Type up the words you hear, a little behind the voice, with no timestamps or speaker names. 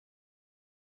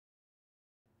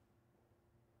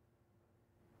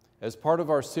As part of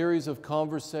our series of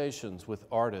conversations with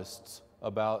artists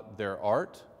about their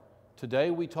art,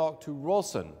 today we talk to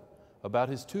Rossin about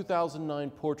his 2009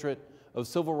 portrait of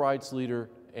civil rights leader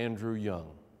Andrew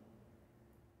Young.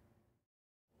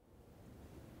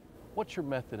 What's your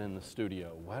method in the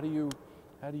studio?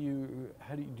 Do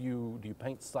you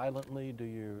paint silently? Do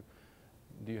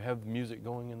you have music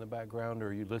going in the background, or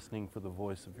are you listening for the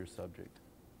voice of your subject?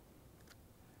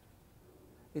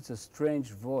 It's a strange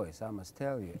voice, I must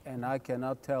tell you, and I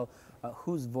cannot tell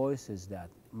whose voice is that,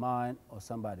 mine or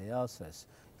somebody else's.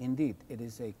 Indeed, it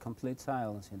is a complete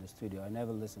silence in the studio. I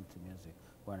never listen to music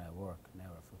when I work,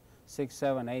 never. For 6,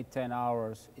 7, 8, 10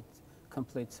 hours, it's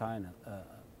complete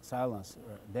silence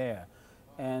there.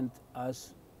 And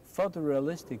as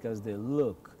photorealistic as they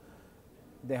look,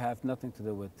 they have nothing to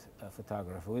do with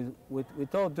photography.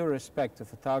 With all due respect to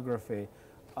photography,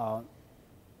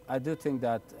 I do think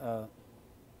that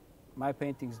my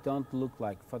paintings don't look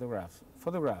like photographs.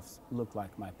 Photographs look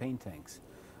like my paintings.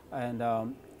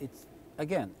 And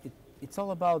it's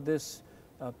all about this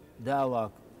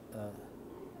dialogue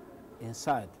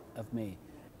inside of me.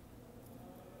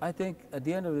 I think at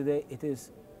the end of the day, it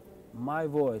is my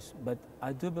voice, but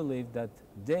I do believe that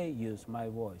they use my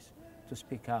voice to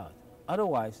speak out.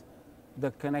 Otherwise,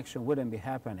 the connection wouldn't be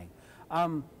happening.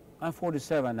 I'm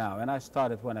 47 now, and I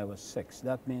started when I was 6.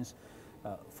 That means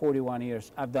 41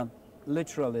 years. I've done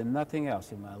literally nothing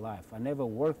else in my life. I never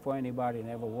worked for anybody,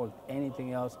 never worked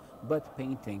anything else but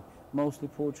painting, mostly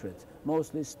portraits,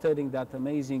 mostly studying that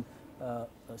amazing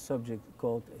subject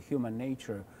called human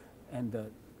nature and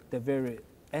the very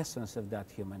essence of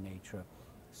that human nature.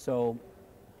 So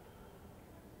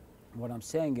what I'm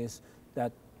saying is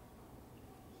that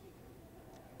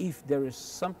if there is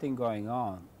something going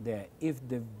on there, if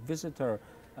the visitor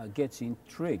gets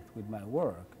intrigued with my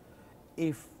work,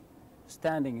 if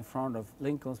standing in front of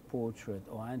Lincoln's portrait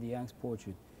or Andy Young's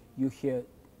portrait, you hear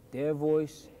their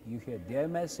voice, you hear their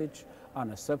message on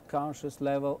a subconscious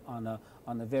level, on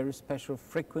a very special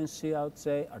frequency, I would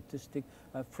say, artistic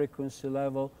frequency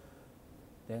level,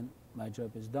 then my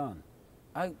job is done.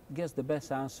 I guess the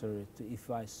best answer, if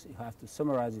I have to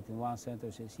summarize it in one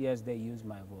sentence, is yes, they use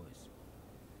my voice.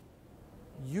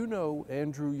 You know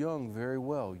Andrew Young very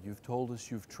well. You've told us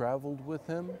you've traveled with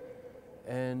him,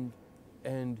 and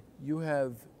you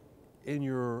have in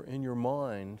your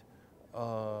mind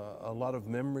a lot of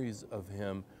memories of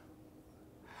him.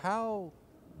 How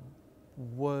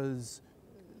was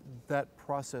that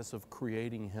process of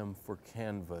creating him for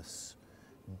canvas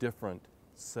different,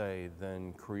 say,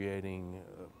 than creating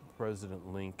President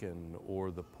Lincoln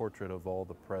or the portrait of all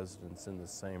the presidents in the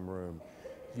same room?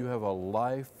 You have a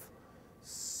life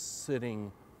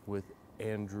sitting with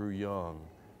Andrew Young.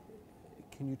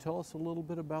 Can you tell us a little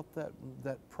bit about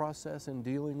that process in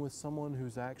dealing with someone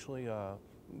who's actually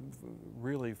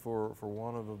really, for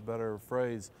want of a better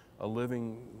phrase, a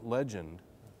living legend?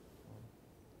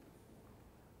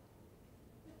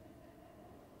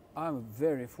 I'm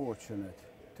very fortunate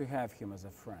to have him as a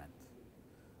friend.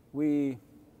 We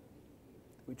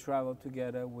travel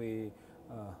together, we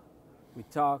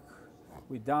talk,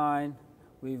 we dine,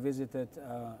 we visited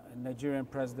Nigerian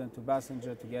President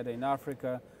Obasanjo together in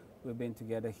Africa. We've been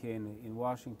together here in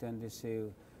Washington, D.C.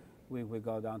 We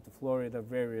go down to Florida,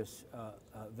 various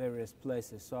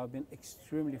places. So I've been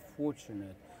extremely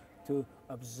fortunate to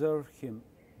observe him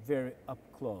very up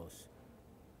close.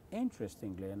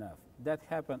 Interestingly enough, that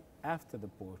happened after the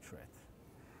portrait.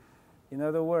 In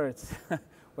other words,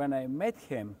 when I met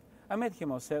him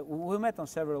we met on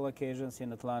several occasions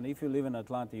in Atlanta. If you live in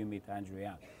Atlanta, you meet Andrew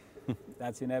Young.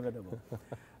 That's inevitable.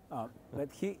 But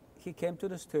he came to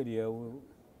the studio.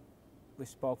 We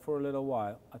spoke for a little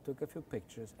while. I took a few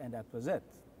pictures, and that was it.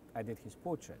 I did his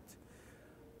portrait.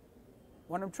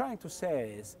 What I'm trying to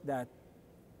say is that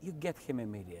you get him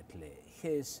immediately.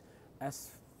 He's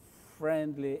as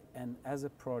friendly and as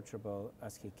approachable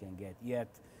as he can get, yet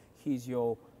he's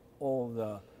your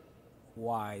older,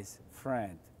 wise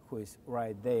friend who is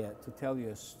right there to tell you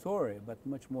a story, but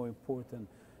much more important,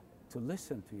 to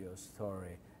listen to your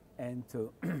story and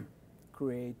to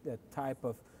create that type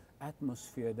of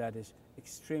atmosphere that is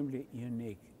extremely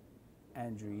unique,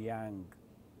 Andrew Young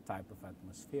type of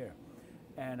atmosphere.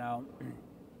 And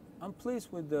I'm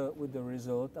pleased with the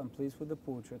result. I'm pleased with the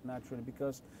portrait, naturally,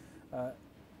 because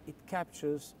it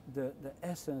captures the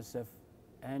essence of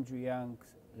Andrew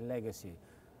Young's legacy,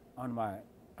 on my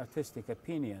artistic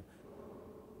opinion.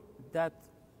 That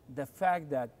the fact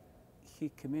that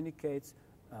he communicates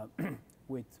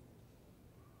with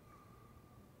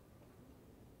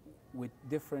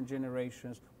different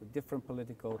generations, with different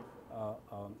political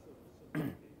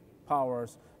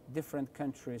powers, different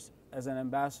countries, as an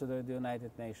ambassador of the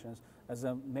United Nations, as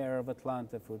a mayor of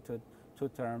Atlanta for two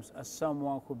terms, as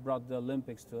someone who brought the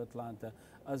Olympics to Atlanta,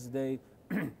 as the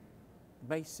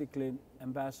basically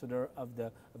ambassador of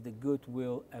the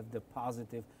goodwill, of the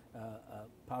positive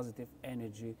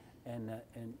energy and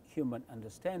human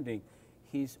understanding.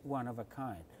 He's one of a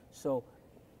kind. So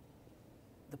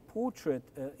the portrait,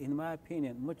 in my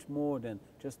opinion, much more than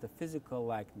just a physical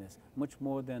likeness, much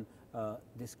more than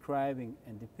describing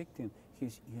and depicting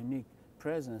his unique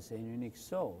presence and unique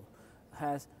soul,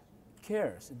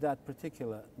 carries that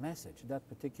particular message, that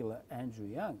particular Andrew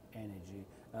Young energy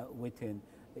within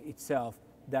itself,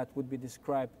 that would be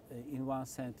described in one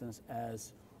sentence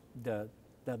as the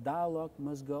dialogue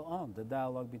must go on, the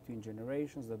dialogue between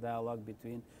generations, the dialogue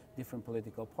between different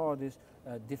political parties,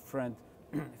 different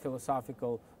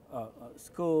philosophical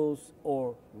schools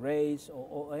or race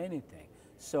or anything.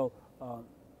 So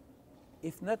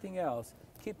if nothing else,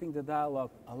 keeping the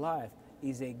dialogue alive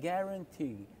is a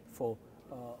guarantee for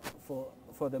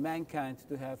the mankind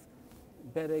to have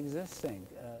better existing,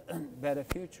 better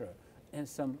future, and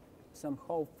some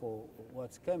hope for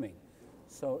what's coming.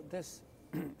 So this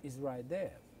is right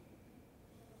there.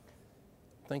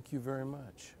 Thank you very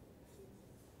much.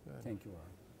 Thank you,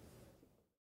 Ron.